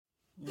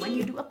When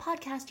you do a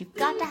podcast, you've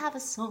got to have a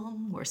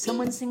song where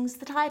someone sings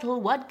the title.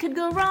 What could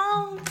go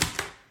wrong?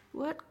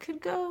 What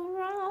could go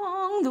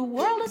wrong? The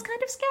world is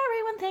kind of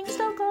scary when things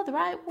don't go the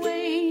right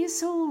way.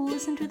 So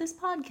listen to this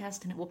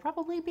podcast and it will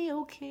probably be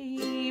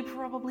okay.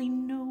 Probably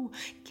no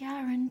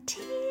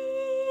guarantees.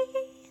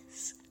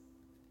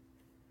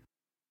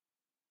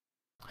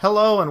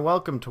 Hello and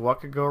welcome to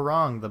What Could Go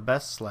Wrong, the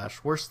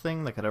best/worst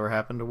thing that could ever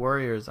happen to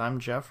Warriors. I'm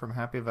Jeff from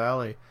Happy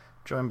Valley,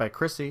 joined by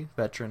Chrissy,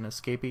 veteran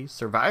escapee,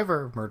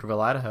 survivor of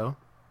Murderville, Idaho.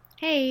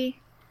 Hey.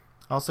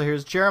 Also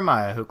here's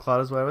Jeremiah, who clawed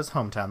his way to his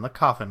hometown, The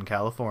Coffin,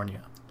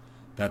 California.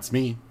 That's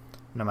me.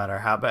 No matter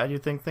how bad you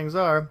think things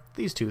are,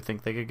 these two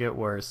think they could get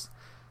worse.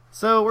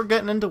 So we're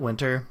getting into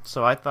winter,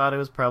 so I thought it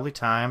was probably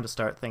time to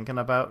start thinking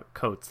about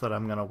coats that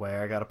I'm going to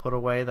wear. I got to put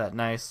away that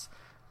nice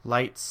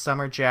light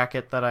summer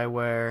jacket that I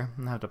wear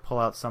and have to pull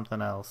out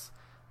something else.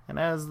 And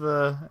as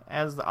the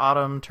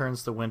autumn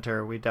turns to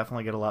winter, we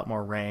definitely get a lot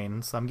more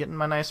rain, so I'm getting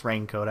my nice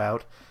raincoat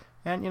out.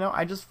 And,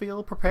 I just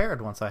feel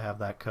prepared once I have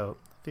that coat.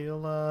 I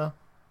feel,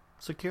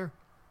 secure.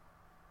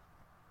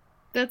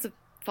 That's a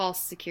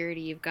false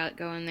security you've got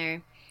going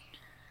there.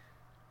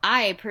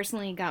 I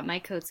personally got my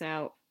coats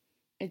out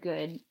a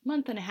good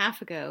month and a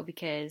half ago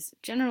because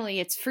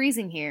generally it's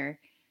freezing here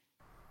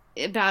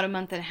about a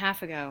month and a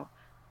half ago.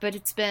 But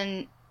it's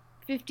been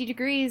 50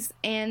 degrees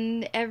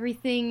and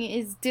everything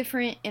is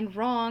different and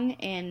wrong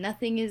and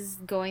nothing is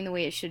going the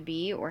way it should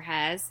be or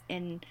has,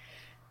 and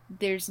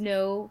there's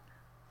no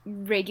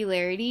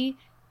regularity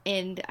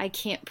and I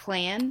can't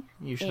plan.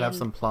 You should have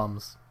some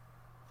plums.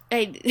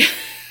 That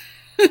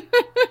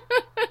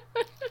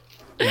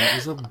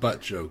was a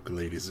butt joke,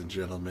 ladies and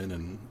gentlemen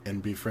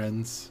and NB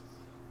friends.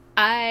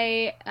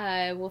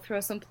 I will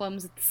throw some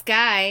plums at the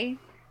sky.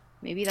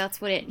 Maybe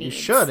that's what it needs.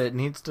 You should. It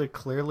needs to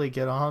clearly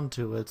get on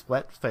to its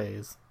wet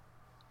phase.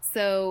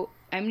 So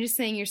I'm just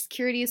saying your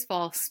security is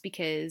false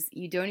because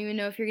you don't even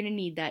know if you're going to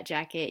need that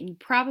jacket. And you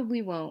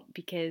probably won't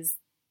because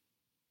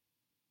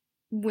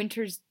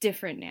winter's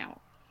different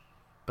now.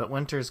 But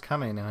winter's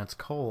coming and it's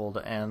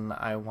cold and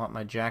I want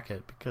my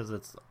jacket because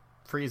it's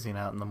freezing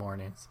out in the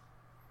mornings.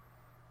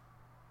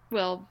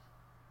 Well,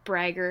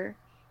 bragger.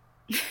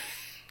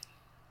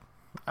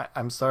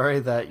 I'm sorry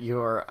that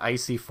your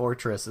icy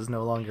fortress is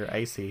no longer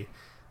icy.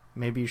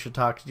 Maybe you should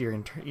talk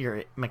to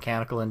your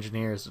mechanical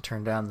engineers to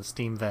turn down the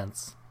steam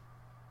vents.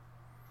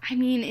 I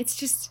mean, it's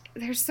just,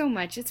 there's so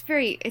much. It's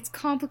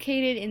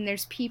complicated and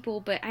there's people,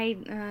 but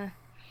I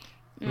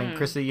mean,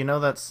 Chrissy, you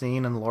know that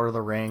scene in Lord of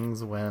the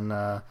Rings when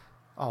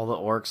all the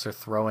orcs are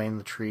throwing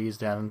the trees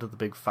down into the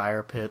big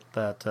fire pit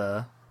that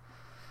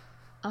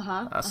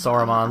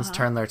Sauron's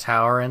turned their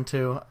tower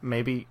into?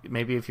 Maybe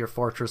if your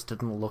fortress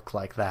didn't look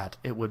like that,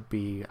 it would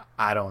be,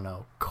 I don't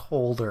know,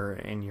 colder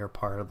in your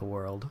part of the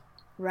world.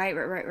 Right.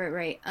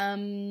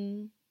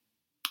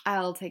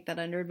 I'll take that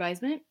under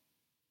advisement.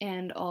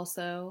 And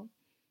also,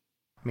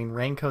 I mean,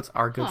 raincoats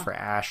are good for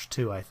ash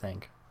too, I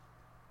think.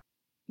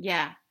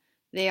 Yeah,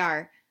 they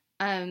are.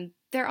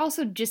 They're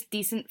also just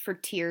decent for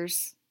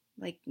tears.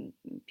 Like,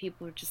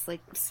 people are just,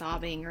 like,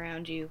 sobbing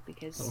around you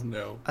because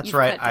That's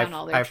right. Cut down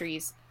all their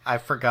trees. I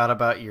forgot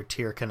about your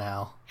tear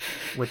canal,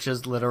 which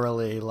is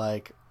literally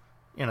like,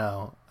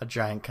 a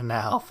giant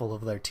canal full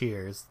of their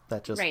tears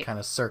that just kind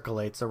of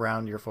circulates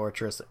around your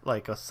fortress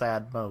like a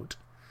sad moat.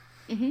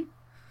 Mm-hmm.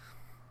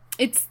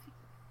 It's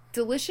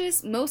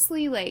delicious,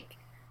 mostly like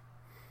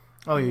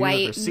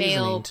white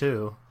male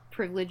too.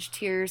 Privileged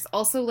tears.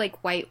 Also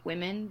like white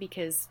women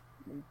because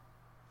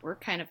we're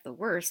kind of the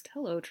worst.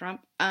 Hello,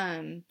 Trump.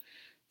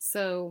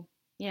 So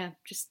yeah,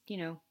 just,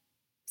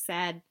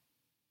 sad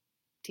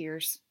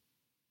tears.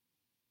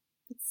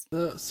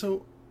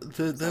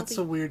 That's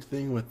a weird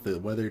thing with the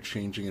weather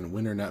changing and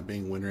winter not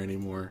being winter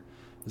anymore.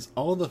 Is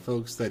all the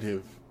folks that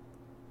have,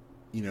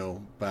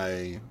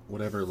 by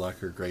whatever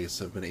luck or grace,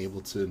 have been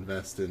able to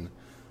invest in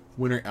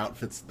winter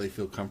outfits that they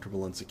feel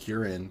comfortable and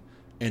secure in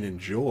and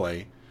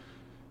enjoy,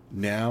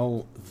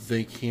 now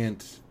they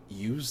can't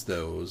use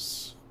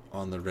those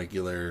on the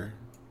regular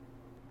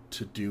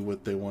to do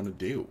what they want to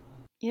do.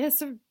 Yeah,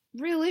 it's a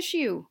real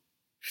issue.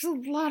 There's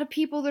a lot of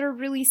people that are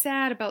really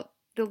sad about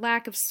the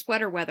lack of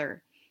sweater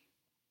weather.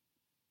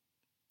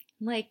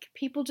 Like,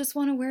 people just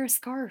want to wear a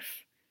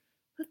scarf.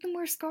 Let them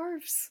wear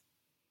scarves.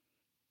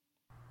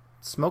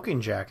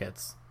 Smoking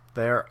jackets.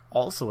 They're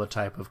also a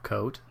type of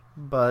coat,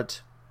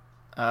 but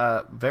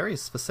very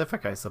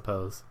specific, I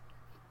suppose.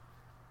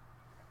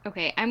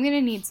 Okay, I'm going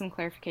to need some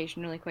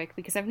clarification really quick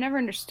because I've never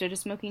understood a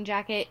smoking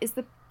jacket. Is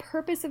the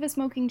purpose of a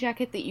smoking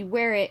jacket that you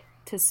wear it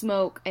to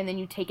smoke and then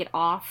you take it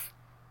off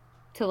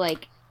to,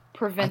 like,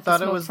 prevent the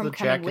smoke from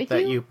coming with you? I thought it was the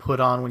jacket that you put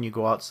on when you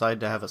go outside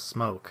to have a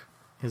smoke.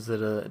 Does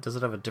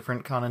it have a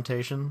different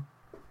connotation?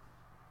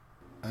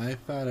 I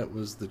thought it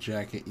was the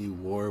jacket you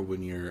wore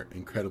when you're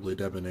incredibly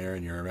debonair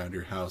and you're around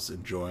your house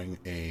enjoying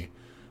a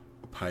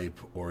pipe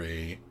or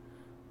a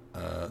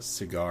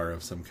cigar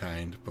of some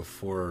kind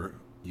before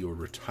you were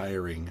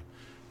retiring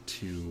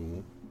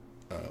to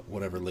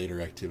whatever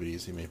later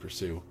activities you may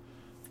pursue,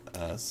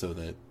 so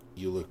that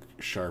you look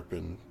sharp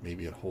and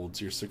maybe it holds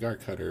your cigar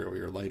cutter or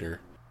your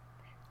lighter.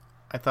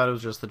 I thought it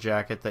was just the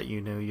jacket that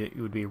you knew you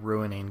would be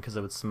ruining because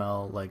it would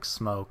smell like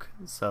smoke.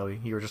 So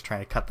you were just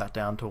trying to cut that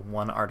down to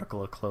one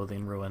article of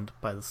clothing ruined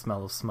by the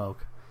smell of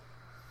smoke.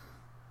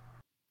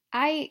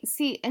 I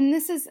see, and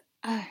this is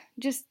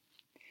just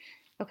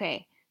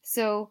okay.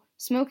 So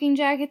smoking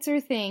jackets are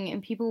a thing,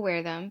 and people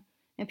wear them,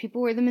 and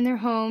people wear them in their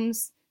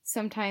homes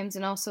sometimes,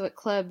 and also at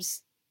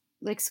clubs,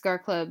 like cigar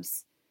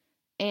clubs.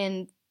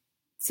 And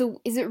so,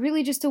 is it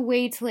really just a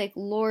way to like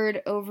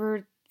lord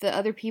over the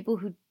other people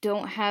who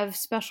don't have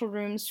special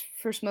rooms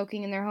for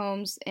smoking in their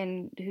homes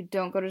and who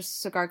don't go to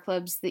cigar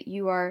clubs that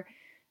you are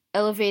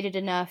elevated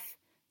enough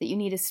that you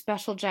need a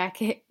special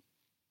jacket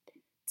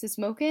to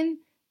smoke in?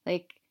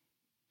 Like,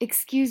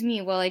 excuse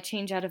me while I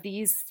change out of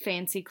these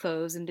fancy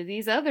clothes into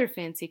these other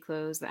fancy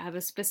clothes that have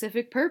a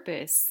specific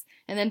purpose,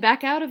 and then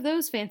back out of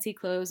those fancy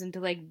clothes into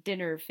like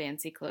dinner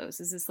fancy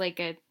clothes. Is this like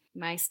a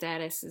my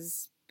status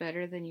is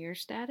better than your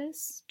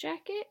status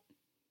jacket?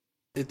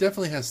 It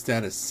definitely has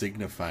status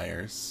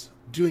signifiers.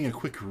 Doing a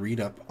quick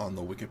read-up on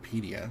the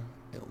Wikipedia,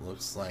 it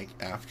looks like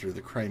after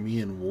the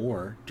Crimean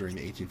War during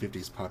the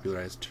 1850s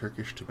popularized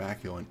Turkish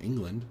tobacco in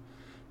England,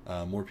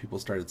 more people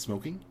started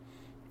smoking,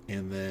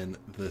 and then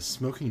the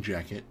smoking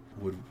jacket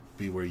would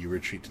be where you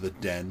retreat to the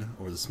den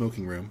or the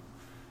smoking room,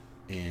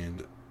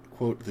 and,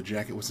 quote, the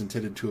jacket was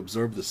intended to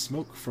absorb the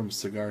smoke from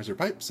cigars or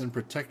pipes and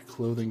protect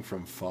clothing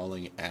from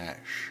falling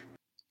ash.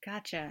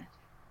 Gotcha.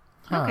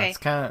 Huh, Okay. It's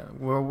kind of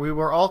we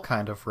were all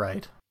kind of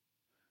right.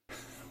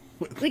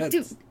 Like,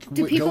 do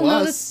Go people know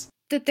us.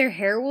 that their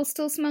hair will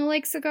still smell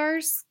like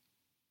cigars?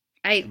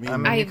 I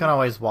mean, you can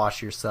always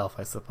wash yourself,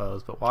 I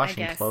suppose, but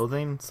washing guess.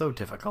 clothing, so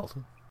difficult.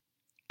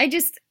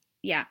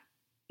 Yeah.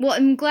 Well,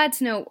 I'm glad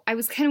to know. I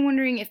was kind of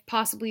wondering if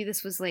possibly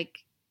this was like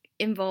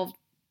involved,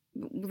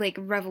 like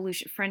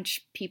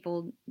French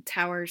people,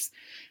 towers.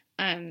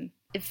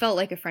 It felt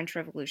like a French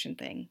Revolution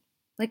thing.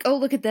 Like, oh,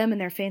 look at them in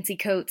their fancy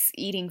coats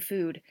eating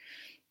food.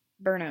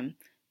 Burn them.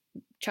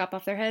 Chop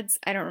off their heads?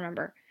 I don't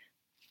remember.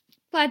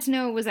 Glad to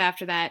know it was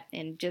after that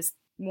and just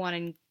want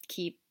to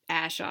keep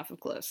ash off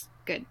of clothes.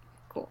 Good.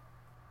 Cool.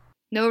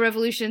 No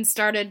revolution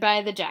started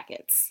by the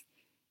jackets.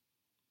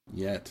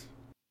 Yet.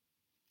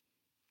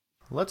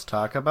 Let's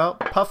talk about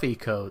puffy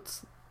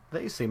coats.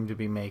 They seem to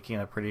be making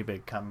a pretty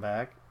big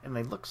comeback, and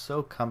they look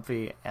so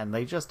comfy, and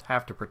they just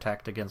have to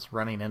protect against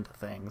running into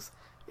things.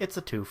 It's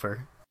a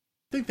twofer.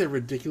 I think they're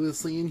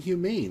ridiculously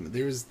inhumane.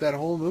 There's that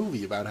whole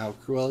movie about how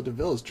Cruella de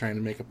Vil is trying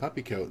to make a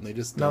puppy coat, and they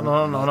just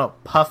No.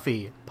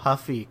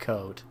 Puffy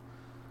coat.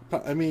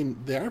 I mean,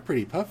 they are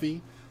pretty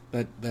puffy.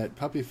 That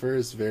puppy fur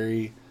is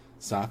very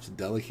soft and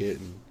delicate,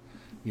 and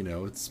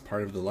it's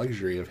part of the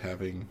luxury of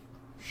having.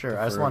 Sure,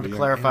 I just wanted to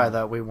clarify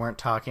that we weren't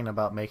talking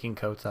about making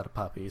coats out of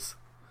puppies.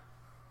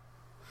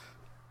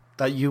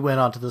 That you went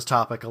onto this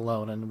topic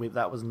alone, and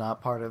that was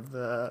not part of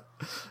the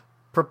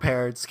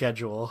prepared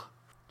schedule.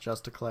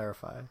 Just to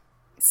clarify.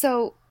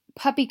 So,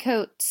 puppy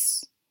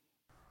coats,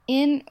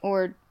 in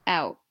or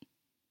out?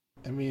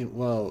 I mean,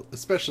 well,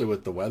 especially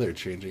with the weather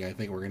changing, I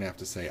think we're going to have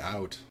to say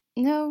out.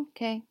 No?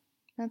 Okay.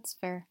 That's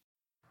fair.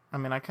 I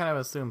mean, I kind of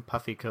assume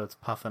puffy coats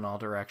puff in all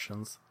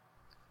directions.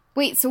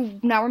 Wait, so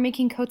now we're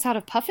making coats out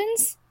of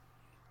puffins?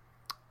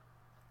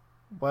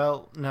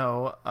 Well,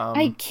 no.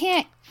 I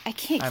can't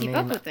keep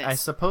up with this. I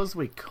suppose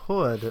we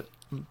could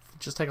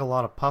just take a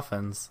lot of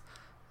puffins.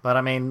 But,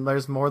 I mean,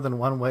 there's more than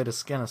one way to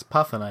skin a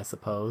puffin, I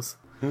suppose.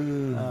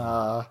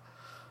 But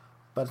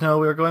no,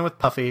 we were going with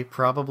puffy,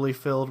 probably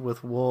filled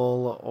with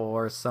wool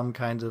or some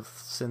kind of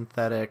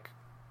synthetic,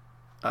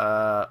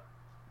 what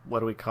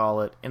do we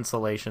call it,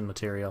 insulation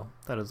material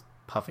that is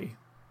puffy.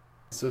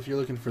 So if you're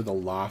looking for the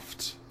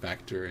loft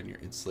factor in your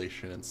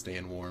insulation and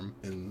staying warm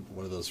in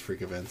one of those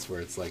freak events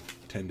where it's like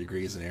 10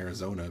 degrees in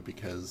Arizona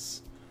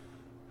because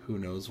who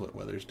knows what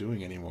weather's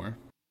doing anymore.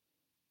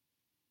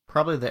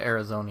 Probably the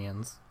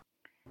Arizonians.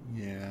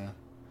 Yeah.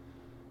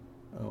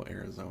 Oh,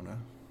 Arizona.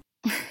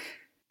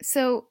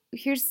 So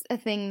here's a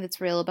thing that's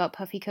real about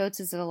puffy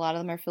coats is that a lot of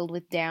them are filled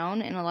with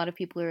down, and a lot of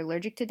people are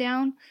allergic to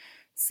down.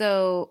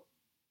 So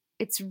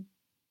it's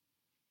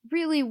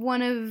really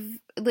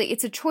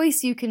it's a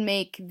choice you can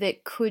make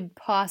that could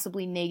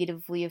possibly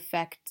negatively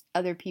affect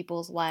other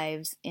people's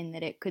lives in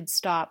that it could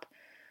stop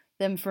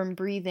them from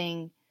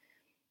breathing.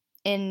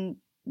 And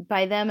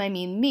by them, I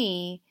mean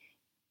me.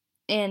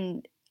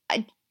 And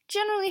I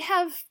generally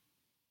have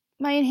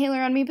my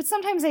inhaler on me, but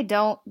sometimes I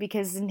don't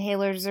because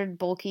inhalers are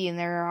bulky and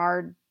they're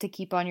hard to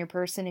keep on your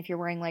person if you're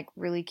wearing like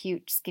really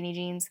cute skinny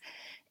jeans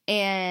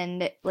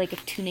and like a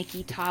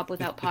tunicky top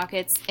without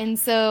pockets. And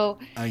so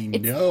I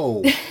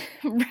know.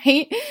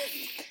 Right?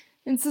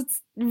 And so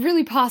it's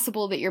really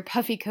possible that your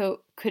puffy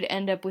coat could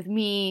end up with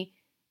me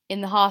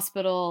in the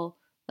hospital,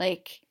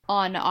 like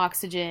on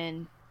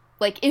oxygen,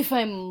 like if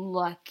I'm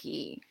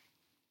lucky.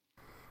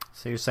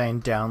 So you're saying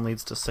down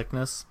leads to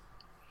sickness?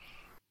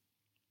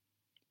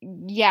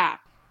 Yeah.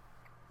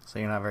 So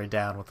you're not very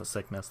down with the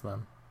sickness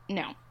then?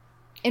 No.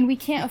 And we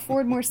can't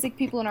afford more sick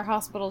people in our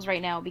hospitals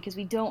right now because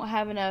we don't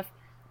have enough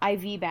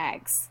IV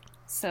bags.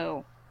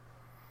 So.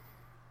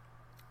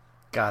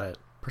 Got it.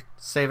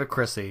 Save it,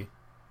 Chrissy.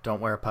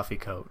 Don't wear a puffy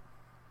coat.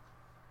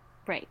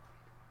 Right.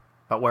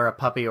 But wear a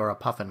puppy or a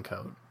puffin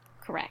coat.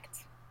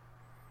 Correct.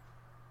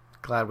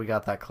 Glad we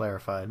got that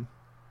clarified.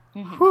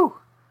 Mm-hmm. Whew!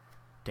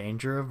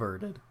 Danger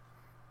averted.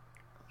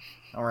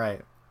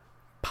 Alright.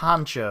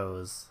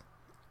 Ponchos.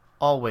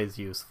 Always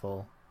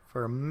useful.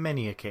 For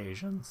many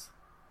occasions.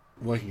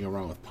 What can go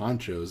wrong with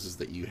ponchos is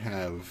that you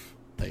have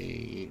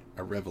a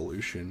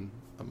revolution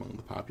among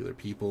the popular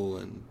people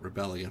and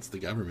rebel against the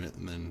government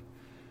and then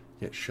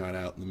get shot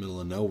out in the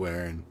middle of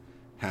nowhere and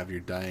have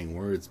your dying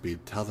words be,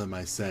 "Tell them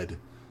I said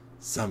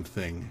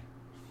something."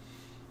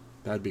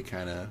 That'd be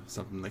kind of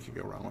something that could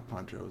go wrong with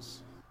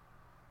ponchos.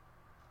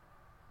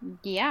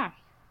 Yeah.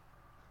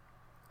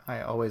 I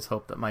always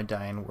hope that my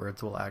dying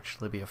words will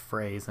actually be a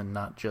phrase and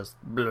not just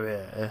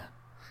bleh.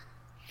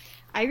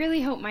 I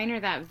really hope mine are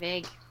that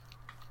vague.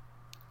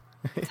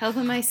 Tell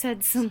them I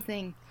said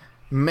something.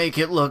 Make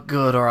it look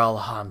good or I'll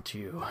haunt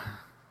you.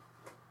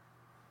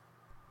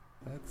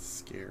 That's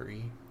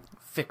scary.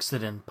 Fix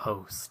it in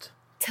post.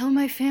 Tell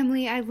my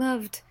family I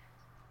loved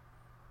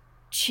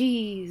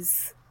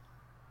cheese.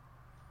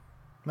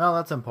 Well,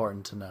 that's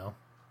important to know.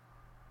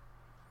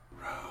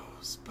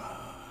 Rosebud.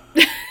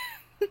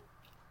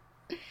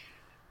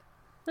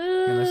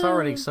 And there's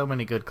already so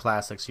many good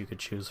classics you could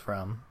choose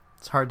from.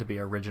 It's hard to be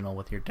original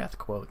with your death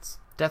quotes.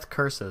 Death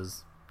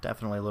curses,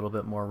 definitely a little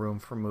bit more room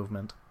for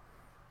movement.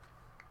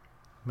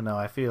 But no,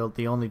 I feel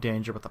the only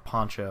danger with a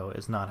poncho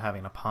is not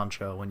having a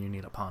poncho when you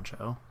need a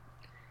poncho.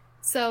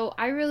 So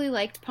I really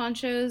liked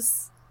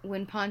ponchos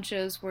when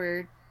ponchos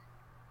were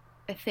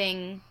a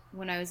thing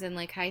when I was in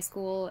like high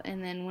school,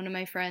 and then one of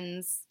my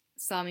friends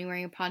saw me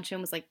wearing a poncho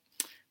and was like,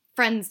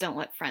 "Friends don't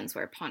let friends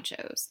wear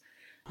ponchos."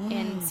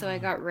 And so I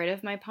got rid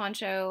of my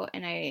poncho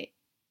and I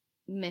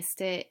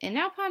missed it. And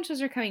now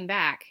ponchos are coming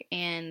back,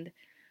 and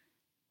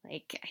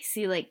like I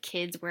see like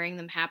kids wearing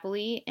them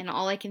happily, and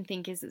all I can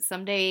think is that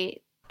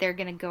someday they're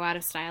gonna go out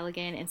of style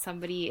again and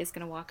somebody is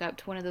gonna walk up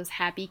to one of those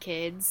happy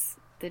kids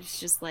that's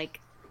just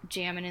like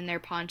jamming in their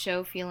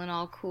poncho, feeling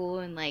all cool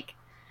and like,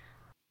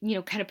 you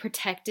know, kind of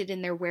protected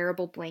in their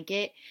wearable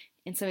blanket,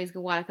 and somebody's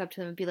gonna walk up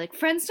to them and be like,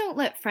 "Friends don't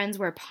let friends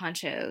wear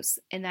ponchos,"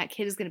 and that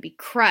kid is gonna be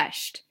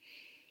crushed.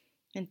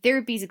 And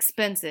therapy's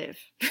expensive.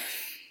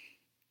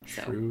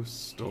 So. True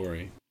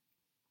story.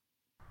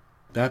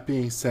 That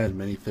being said,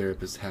 many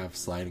therapists have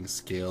sliding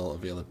scale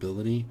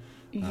availability.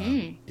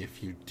 Mm-hmm.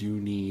 If you do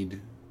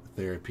need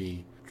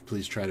therapy,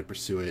 please try to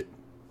pursue it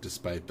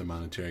despite the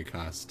monetary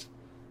cost.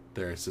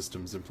 There are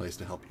systems in place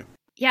to help you.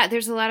 Yeah,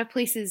 there's a lot of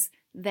places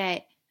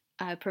that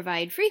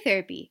provide free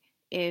therapy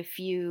if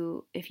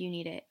you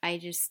need it. I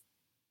just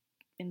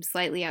am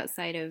slightly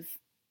outside of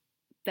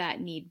that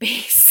need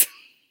base.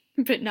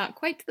 But not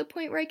quite to the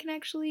point where I can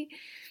actually,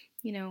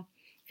 you know,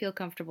 feel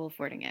comfortable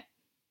affording it.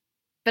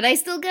 But I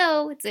still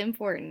go. It's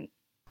important.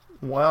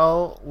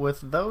 Well,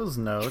 with those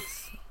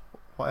notes,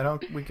 why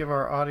don't we give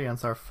our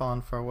audience our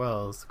fond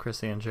farewells,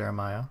 Chrissy and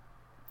Jeremiah?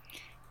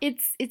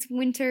 It's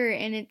winter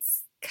and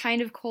it's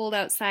kind of cold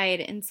outside.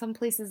 In some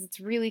places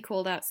it's really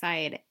cold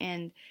outside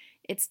and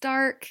it's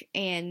dark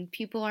and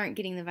people aren't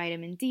getting the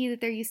vitamin D that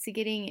they're used to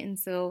getting. And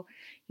so,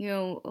 you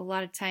know, a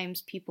lot of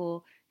times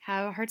people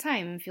have a hard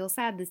time and feel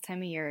sad this time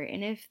of year.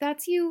 And if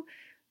that's you,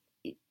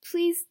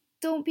 please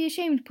don't be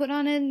ashamed. Put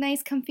on a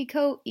nice comfy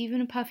coat,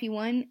 even a puffy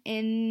one,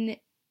 and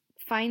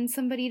find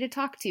somebody to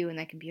talk to. And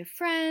that can be a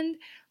friend,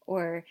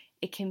 or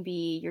it can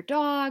be your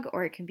dog,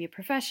 or it can be a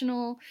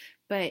professional.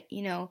 But,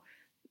 you know,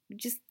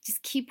 just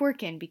keep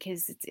working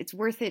because it's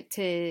worth it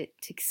to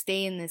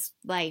stay in this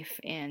life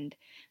and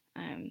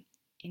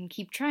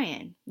keep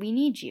trying. We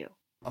need you.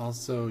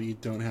 Also, you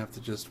don't have to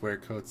just wear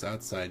coats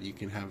outside. You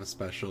can have a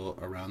special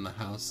around the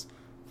house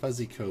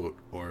fuzzy coat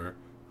or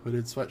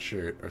hooded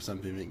sweatshirt or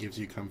something that gives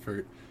you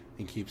comfort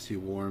and keeps you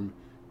warm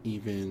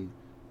even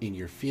in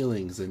your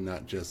feelings and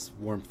not just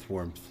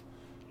warmth.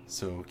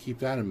 So keep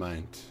that in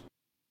mind.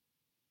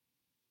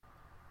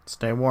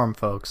 Stay warm,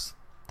 folks.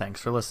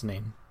 Thanks for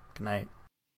listening. Good night.